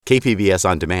KPBS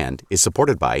On Demand is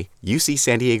supported by UC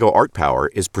San Diego Art Power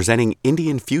is presenting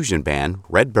Indian fusion band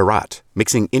Red Bharat,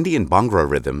 mixing Indian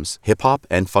Bhangra rhythms, hip-hop,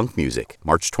 and funk music,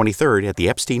 March 23rd at the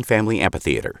Epstein Family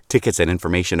Amphitheater. Tickets and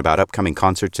information about upcoming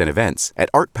concerts and events at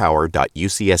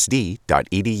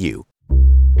artpower.ucsd.edu.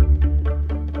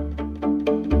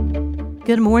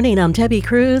 Good morning, I'm Debbie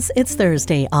Cruz. It's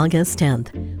Thursday, August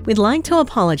 10th. We'd like to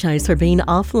apologize for being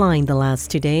offline the last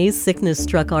 2 days. Sickness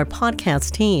struck our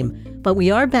podcast team, but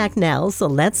we are back now, so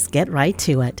let's get right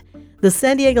to it. The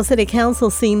San Diego City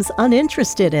Council seems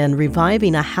uninterested in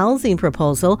reviving a housing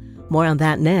proposal. More on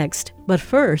that next. But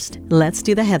first, let's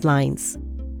do the headlines.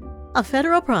 A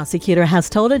federal prosecutor has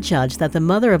told a judge that the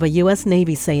mother of a U.S.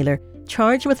 Navy sailor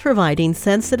charged with providing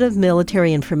sensitive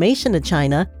military information to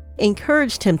China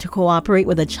encouraged him to cooperate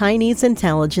with a Chinese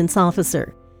intelligence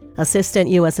officer.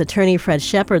 Assistant U.S. Attorney Fred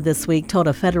Shepard this week told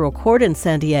a federal court in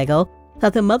San Diego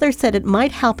that the mother said it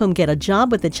might help him get a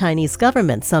job with the Chinese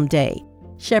government someday.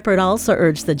 Shepard also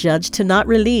urged the judge to not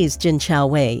release Jin Chao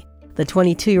Wei. The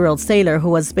 22-year-old sailor who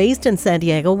was based in San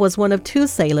Diego was one of 2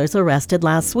 sailors arrested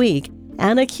last week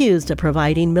and accused of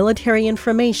providing military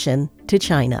information to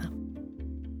China.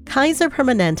 Kaiser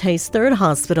Permanente's third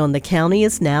hospital in the county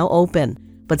is now open,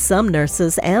 but some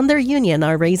nurses and their union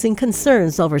are raising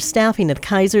concerns over staffing at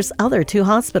Kaiser's other 2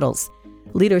 hospitals.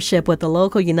 Leadership with the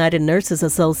local United Nurses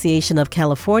Association of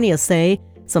California say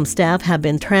some staff have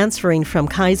been transferring from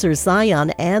Kaiser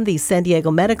Zion and the San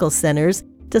Diego Medical Centers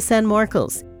to San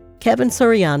Marcos. Kevin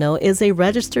Soriano is a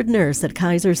registered nurse at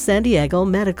Kaiser San Diego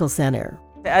Medical Center.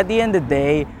 At the end of the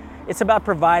day, it's about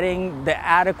providing the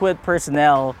adequate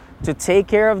personnel to take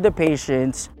care of the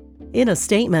patients. In a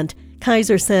statement,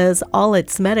 Kaiser says all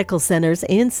its medical centers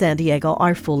in San Diego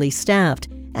are fully staffed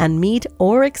and meet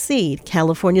or exceed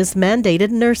California's mandated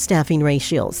nurse staffing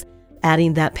ratios,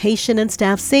 adding that patient and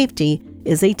staff safety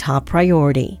is a top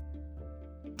priority.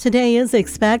 Today is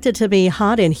expected to be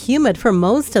hot and humid for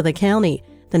most of the county.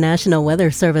 The National Weather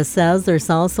Service says there's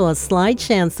also a slight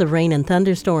chance of rain and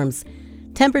thunderstorms.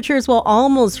 Temperatures will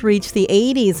almost reach the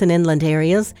 80s in inland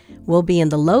areas. We'll be in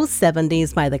the low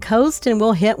 70s by the coast and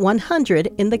we'll hit 100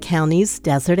 in the county's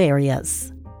desert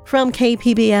areas. From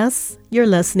KPBS, you're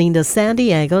listening to San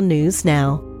Diego News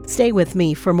Now. Stay with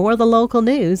me for more of the local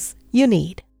news you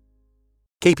need.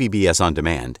 KPBS On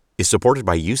Demand is supported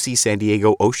by UC San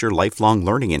Diego Osher Lifelong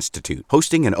Learning Institute,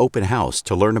 hosting an open house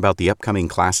to learn about the upcoming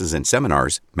classes and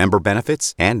seminars, member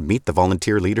benefits, and meet the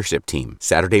volunteer leadership team.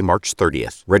 Saturday, March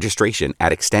 30th. Registration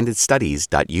at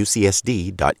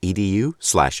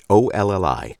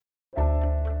extendedstudies.ucsd.edu/OLLI.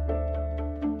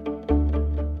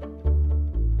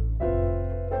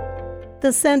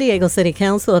 The San Diego City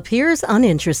Council appears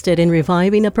uninterested in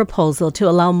reviving a proposal to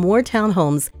allow more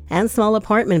townhomes and small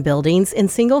apartment buildings in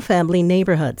single-family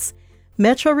neighborhoods.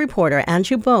 Metro reporter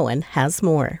Andrew Bowen has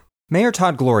more. Mayor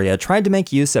Todd Gloria tried to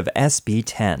make use of SB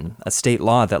 10, a state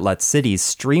law that lets cities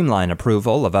streamline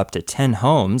approval of up to 10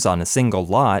 homes on a single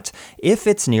lot if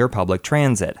it's near public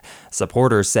transit.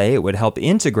 Supporters say it would help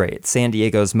integrate San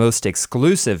Diego's most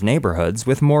exclusive neighborhoods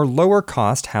with more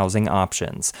lower-cost housing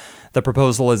options. The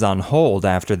proposal is on hold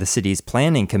after the city's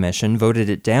planning commission voted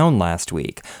it down last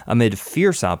week, amid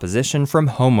fierce opposition from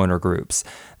homeowner groups.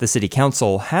 The city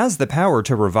council has the power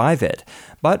to revive it,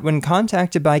 but when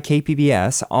contacted by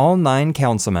KPBS, all 9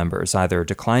 council members either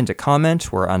declined to comment,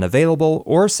 were unavailable,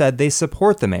 or said they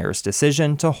support the mayor's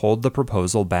decision to hold the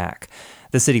proposal back.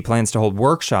 The city plans to hold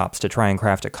workshops to try and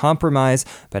craft a compromise,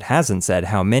 but hasn't said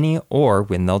how many or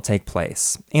when they'll take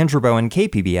place. Andrew Bowen,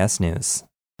 KPBS News.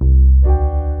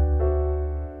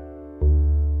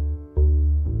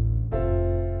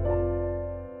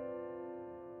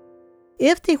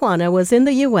 If Tijuana was in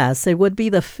the U.S., it would be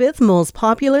the 5th most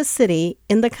populous city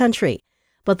in the country.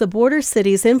 But the border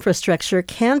city's infrastructure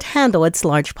can't handle its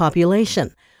large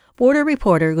population. Border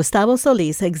reporter Gustavo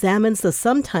Solis examines the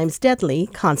sometimes deadly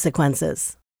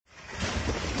consequences.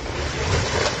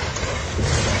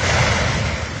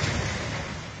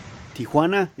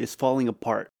 Tijuana is falling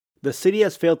apart. The city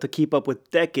has failed to keep up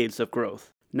with decades of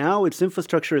growth. Now its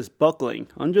infrastructure is buckling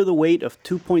under the weight of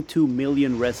 2.2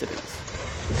 million residents.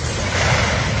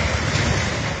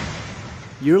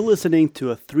 You're listening to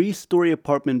a 3-story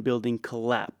apartment building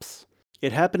collapse.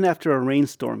 It happened after a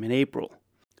rainstorm in April.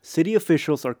 City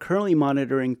officials are currently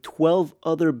monitoring 12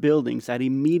 other buildings at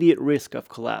immediate risk of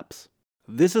collapse.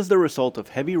 This is the result of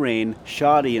heavy rain,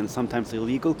 shoddy and sometimes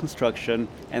illegal construction,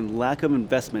 and lack of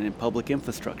investment in public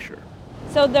infrastructure.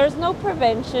 So there's no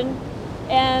prevention,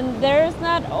 and there's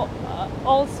not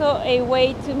also a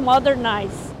way to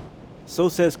modernize. So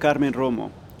says Carmen Romo.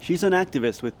 She's an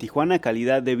activist with Tijuana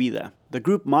Calidad de Vida. The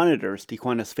group monitors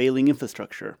Tijuana's failing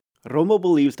infrastructure. Romo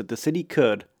believes that the city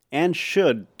could and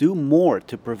should do more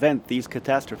to prevent these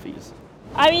catastrophes.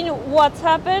 I mean, what's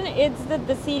happened is that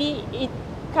the city, it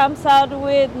comes out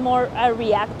with more a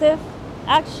reactive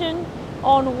action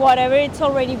on whatever it's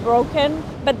already broken,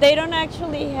 but they don't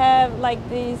actually have like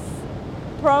these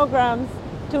programs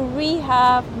to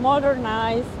rehab,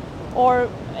 modernize,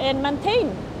 and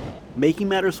maintain. Making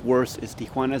matters worse is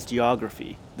Tijuana's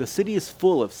geography. The city is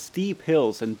full of steep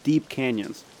hills and deep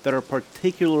canyons that are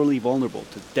particularly vulnerable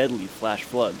to deadly flash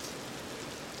floods.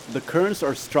 The currents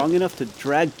are strong enough to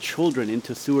drag children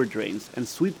into sewer drains and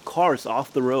sweep cars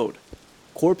off the road.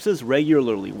 Corpses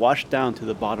regularly wash down to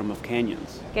the bottom of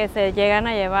canyons.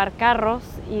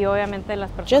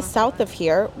 Just south of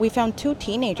here, we found 2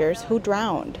 teenagers who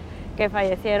drowned.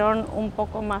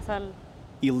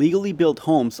 Illegally built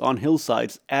homes on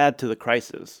hillsides add to the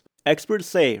crisis. Experts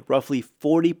say roughly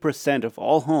 40% of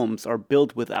all homes are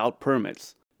built without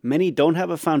permits. Many don't have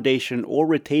a foundation or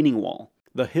retaining wall.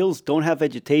 The hills don't have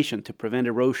vegetation to prevent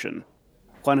erosion.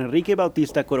 Juan Enrique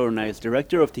Bautista Corona is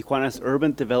director of Tijuana's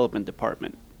Urban Development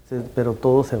Department.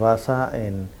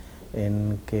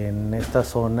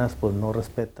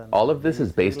 All of this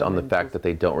is based on the fact that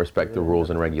they don't respect the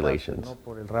rules and regulations.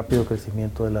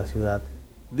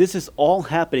 This is all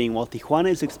happening while Tijuana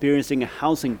is experiencing a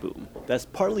housing boom that's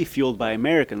partly fueled by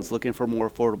Americans looking for more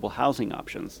affordable housing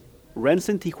options. Rents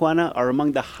in Tijuana are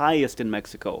among the highest in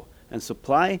Mexico, and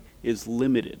supply is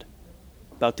limited.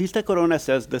 Bautista Corona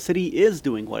says the city is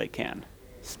doing what it can.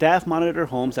 Staff monitor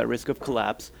homes at risk of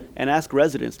collapse and ask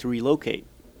residents to relocate.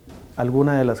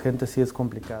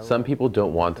 Some people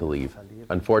don't want to leave.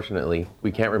 Unfortunately,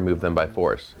 we can't remove them by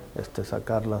force.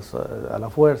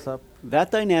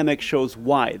 That dynamic shows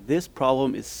why this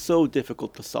problem is so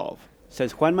difficult to solve,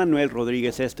 says Juan Manuel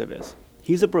Rodríguez Esteves.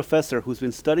 He's a professor who's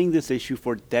been studying this issue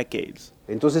for decades.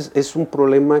 It's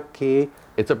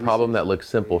a problem that looks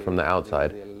simple from the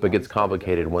outside, but gets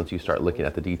complicated once you start looking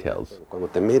at the details.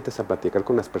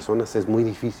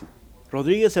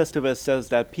 Rodríguez Esteves says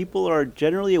that people are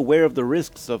generally aware of the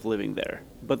risks of living there,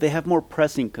 but they have more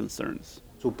pressing concerns.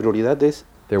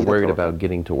 They're worried about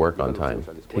getting to work on time,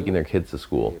 taking their kids to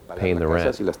school, paying the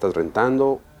rent.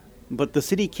 But the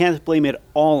city can't blame it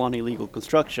all on illegal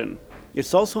construction.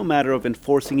 It's also a matter of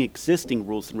enforcing existing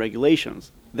rules and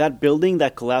regulations. That building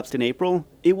that collapsed in April,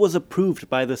 it was approved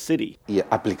by the city. There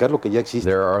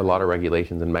are a lot of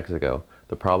regulations in Mexico.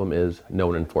 The problem is no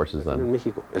one enforces them.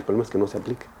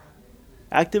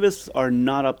 Activists are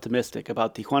not optimistic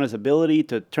about Tijuana's ability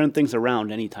to turn things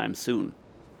around anytime soon.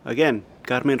 Again,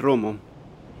 Carmen Romo.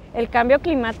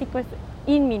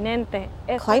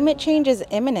 Climate change is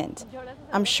imminent.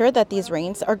 I'm sure that these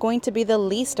rains are going to be the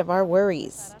least of our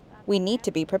worries. We need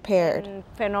to be prepared.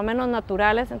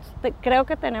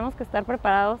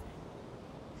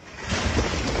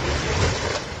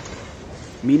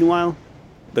 Meanwhile,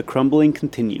 the crumbling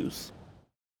continues.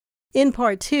 In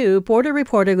part 2, border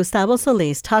reporter Gustavo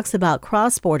Solis talks about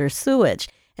cross-border sewage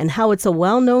and how it's a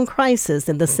well-known crisis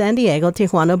in the San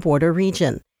Diego-Tijuana border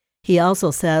region. He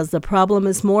also says the problem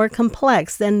is more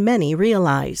complex than many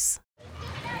realize.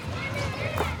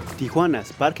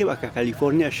 Tijuana's Parque Baja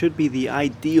California should be the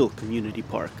ideal community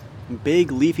park.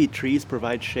 Big leafy trees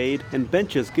provide shade, and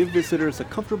benches give visitors a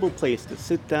comfortable place to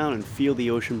sit down and feel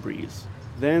the ocean breeze.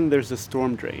 Then there's the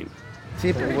storm drain.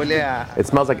 It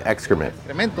smells like excrement.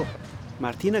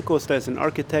 Martina Costa is an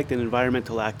architect and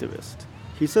environmental activist.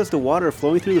 She says the water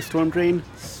flowing through the storm drain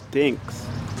stinks.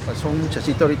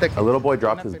 A little boy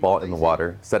dropped his ball in the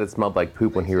water, said it smelled like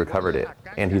poop when he recovered it,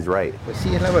 and he's right.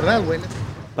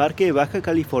 Parque Baja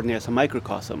California is a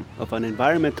microcosm of an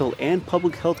environmental and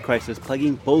public health crisis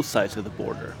plaguing both sides of the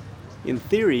border. In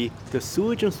theory, the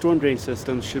sewage and storm drain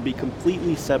systems should be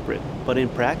completely separate, but in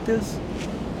practice,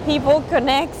 People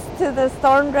connect to the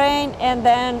storm drain, and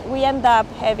then we end up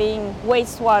having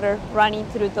wastewater running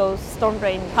through those storm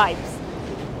drain pipes.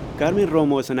 Carmen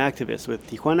Romo is an activist with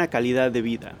Tijuana Calidad de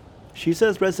Vida. She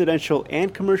says residential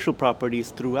and commercial properties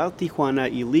throughout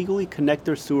Tijuana illegally connect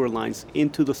their sewer lines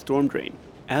into the storm drain.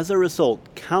 As a result,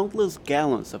 countless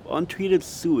gallons of untreated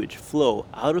sewage flow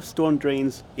out of storm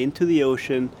drains into the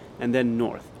ocean and then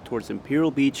north towards Imperial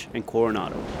Beach and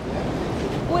Coronado.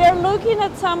 We are looking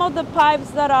at some of the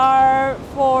pipes that are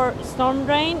for storm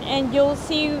drain, and you'll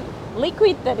see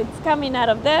liquid that it's coming out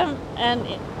of them, and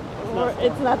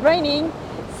it's not raining.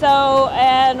 So,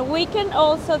 and we can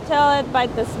also tell it by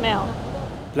the smell.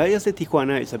 Playas de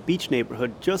Tijuana is a beach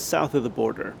neighborhood just south of the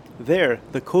border. There,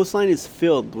 the coastline is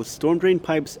filled with storm drain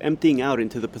pipes emptying out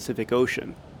into the Pacific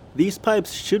Ocean. These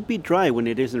pipes should be dry when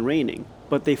it isn't raining,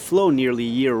 but they flow nearly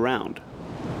year-round.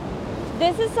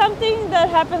 This is something that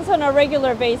happens on a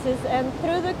regular basis, and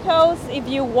through the coast, if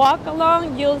you walk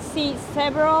along, you'll see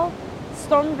several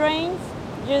storm drains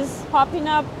just popping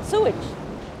up sewage.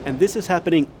 And this is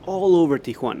happening all over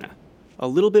Tijuana. A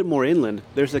little bit more inland,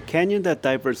 there's a canyon that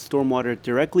diverts stormwater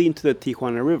directly into the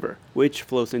Tijuana River, which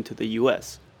flows into the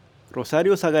U.S.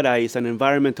 Rosario Zagaray is an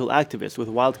environmental activist with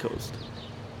Wild Coast.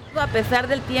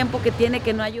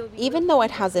 Even though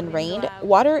it hasn't rained,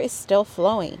 water is still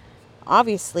flowing.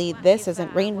 Obviously, this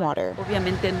isn't rainwater.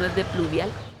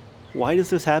 Why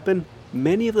does this happen?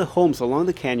 Many of the homes along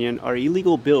the canyon are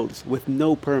illegal builds with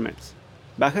no permits.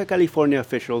 Baja California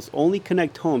officials only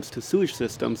connect homes to sewage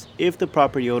systems if the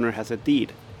property owner has a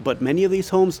deed, but many of these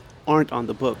homes aren't on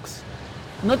the books.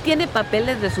 They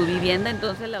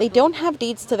don't have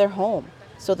deeds to their home,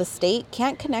 so the state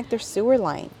can't connect their sewer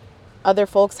line. Other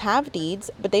folks have deeds,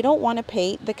 but they don't want to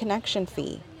pay the connection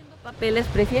fee.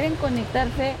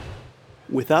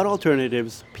 Without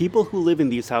alternatives, people who live in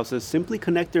these houses simply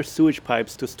connect their sewage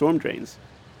pipes to storm drains.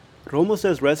 Romo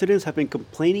says residents have been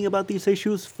complaining about these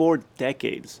issues for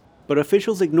decades, but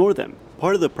officials ignore them.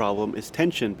 Part of the problem is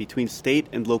tension between state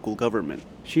and local government.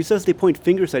 She says they point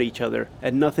fingers at each other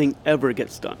and nothing ever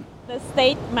gets done. The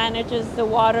state manages the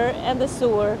water and the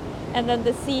sewer, and then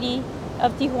the city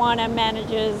of Tijuana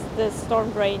manages the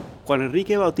storm drain. Juan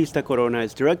Enrique Bautista Corona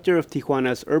is director of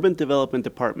Tijuana's Urban Development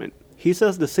Department. He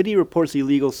says the city reports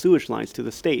illegal sewage lines to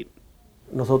the state.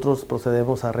 We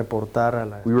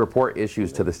report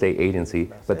issues to the state agency,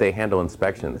 but they handle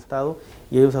inspections.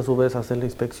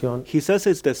 He says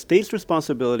it's the state's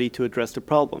responsibility to address the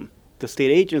problem. The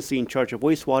state agency in charge of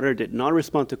wastewater did not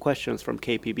respond to questions from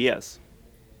KPBS.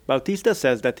 Bautista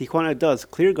says that Tijuana does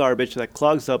clear garbage that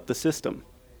clogs up the system.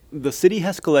 The city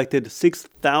has collected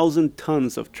 6,000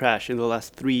 tons of trash in the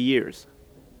last 3 years.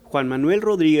 Juan Manuel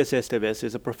Rodriguez Esteves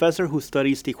is a professor who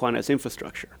studies Tijuana's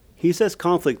infrastructure. He says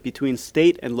conflict between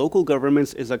state and local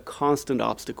governments is a constant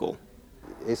obstacle.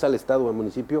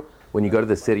 When you go to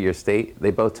the city or state,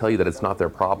 they both tell you that it's not their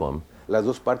problem. But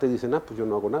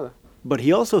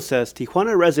he also says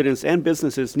Tijuana residents and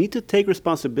businesses need to take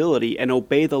responsibility and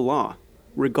obey the law.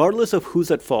 Regardless of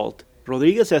who's at fault,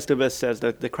 Rodriguez Esteves says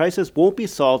that the crisis won't be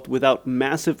solved without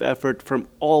massive effort from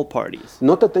all parties. I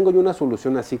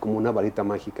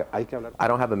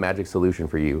don't have a magic solution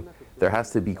for you. There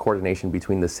has to be coordination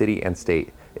between the city and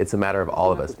state. It's a matter of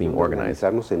all of us being organized.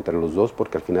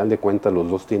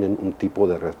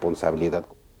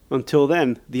 Until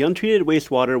then, the untreated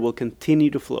wastewater will continue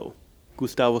to flow.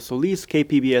 Gustavo Solis,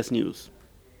 KPBS News.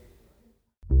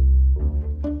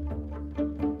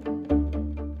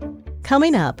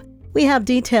 Coming up, we have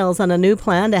details on a new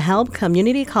plan to help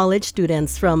community college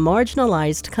students from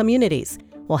marginalized communities.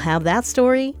 We'll have that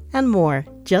story and more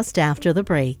just after the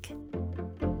break.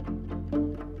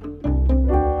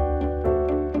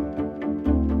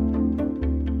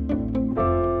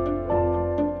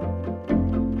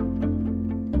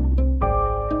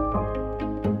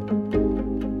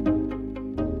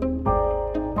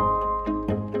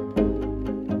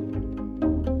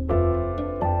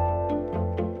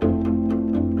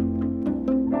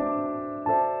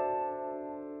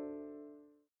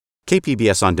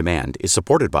 KPBS On Demand is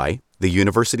supported by the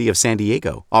University of San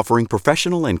Diego, offering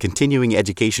professional and continuing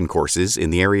education courses in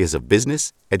the areas of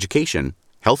business, education,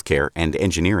 healthcare, and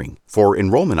engineering. For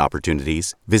enrollment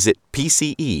opportunities, visit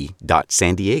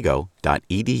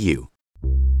pce.sandiego.edu.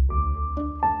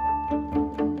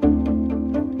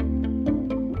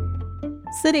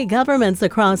 City governments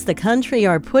across the country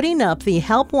are putting up the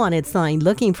Help Wanted sign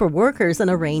looking for workers in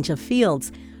a range of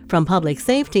fields, from public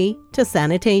safety to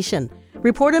sanitation.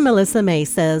 Reporter Melissa May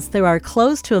says there are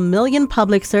close to 1 million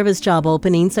public service job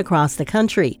openings across the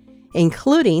country,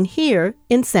 including here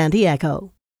in San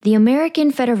Diego. The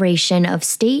American Federation of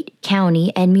State,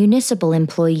 County, and Municipal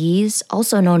Employees,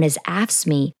 also known as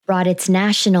AFSCME, brought its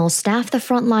national Staff the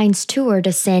Frontlines tour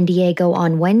to San Diego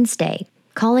on Wednesday,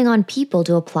 calling on people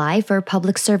to apply for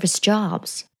public service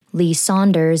jobs. Lee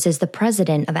Saunders is the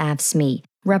president of AFSCME,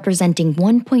 representing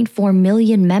 1.4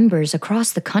 million members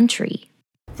across the country.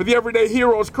 For the everyday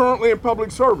heroes currently in public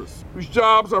service, whose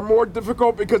jobs are more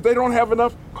difficult because they don't have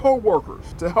enough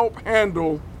co-workers to help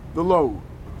handle the load.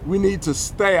 We need to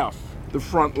staff the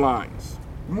front lines.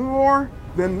 More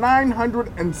than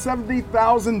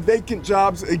 970,000 vacant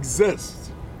jobs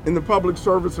exist in the public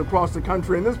service across the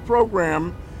country, and this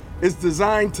program is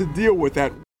designed to deal with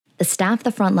that. The Staff the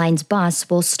Frontlines bus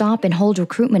will stop and hold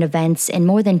recruitment events in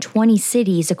more than 20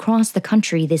 cities across the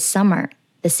country this summer.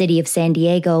 The city of San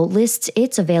Diego lists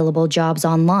its available jobs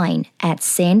online at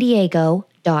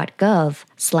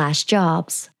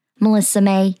sandiego.gov/jobs. Melissa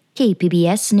May,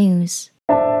 KPBS News.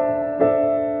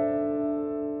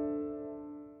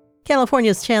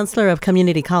 California's Chancellor of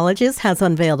Community Colleges has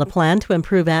unveiled a plan to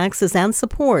improve access and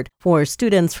support for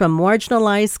students from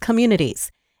marginalized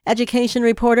communities. Education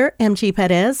reporter MG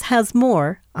Perez has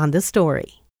more on the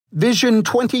story. Vision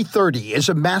 2030 is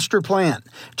a master plan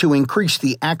to increase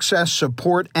the access,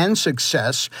 support, and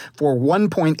success for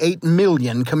 1.8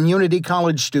 million community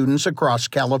college students across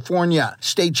California.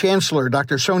 State Chancellor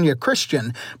Dr. Sonia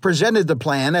Christian presented the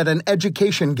plan at an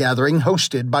education gathering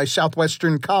hosted by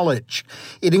Southwestern College.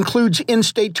 It includes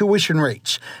in-state tuition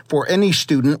rates for any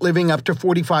student living up to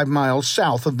 45 miles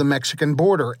south of the Mexican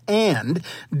border and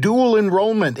dual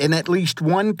enrollment in at least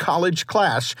one college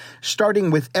class,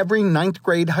 starting with every ninth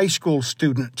grade high school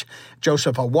student.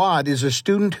 Joseph Awad is a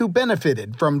student who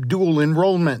benefited from dual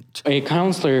enrollment. A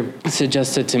counselor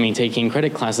suggested to me taking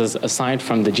credit classes aside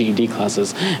from the GED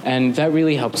classes, and that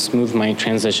really helped smooth my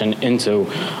transition into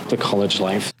the college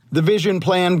life. The Vision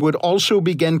Plan would also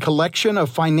begin collection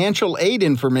of financial aid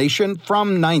information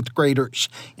from ninth graders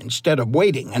instead of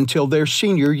waiting until their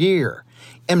senior year.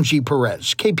 MG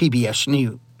Perez, KPBS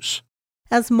News.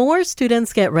 As more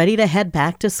students get ready to head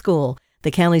back to school, the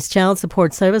county's Child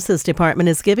Support Services Department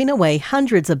is giving away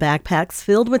hundreds of backpacks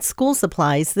filled with school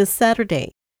supplies this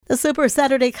Saturday. The Super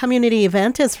Saturday community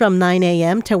event is from 9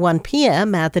 a.m. to 1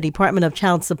 p.m. at the Department of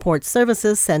Child Support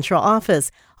Services Central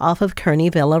Office off of Kearney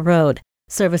Villa Road.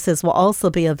 Services will also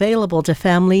be available to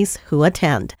families who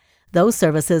attend. Those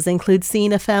services include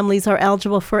seeing if families are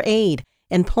eligible for aid,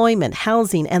 employment,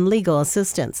 housing, and legal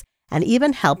assistance, and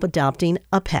even help adopting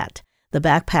a pet. The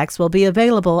backpacks will be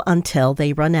available until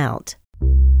they run out.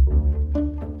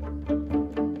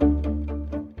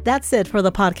 That's it for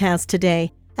the podcast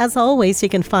today. As always, you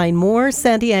can find more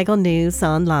San Diego news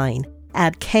online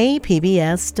at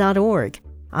kpbs.org.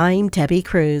 I'm Debbie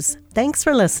Cruz. Thanks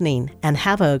for listening and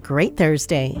have a great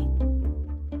Thursday.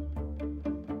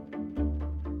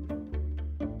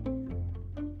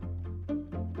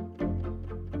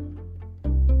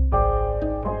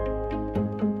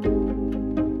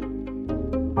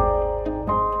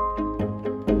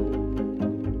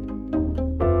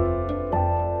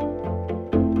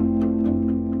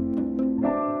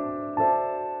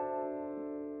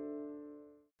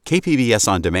 KPBS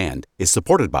On Demand is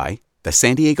supported by the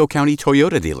San Diego County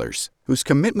Toyota dealers, whose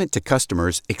commitment to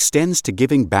customers extends to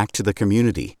giving back to the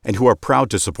community and who are proud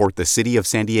to support the City of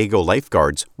San Diego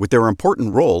lifeguards with their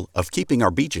important role of keeping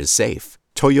our beaches safe.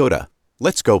 Toyota,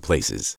 let's go places.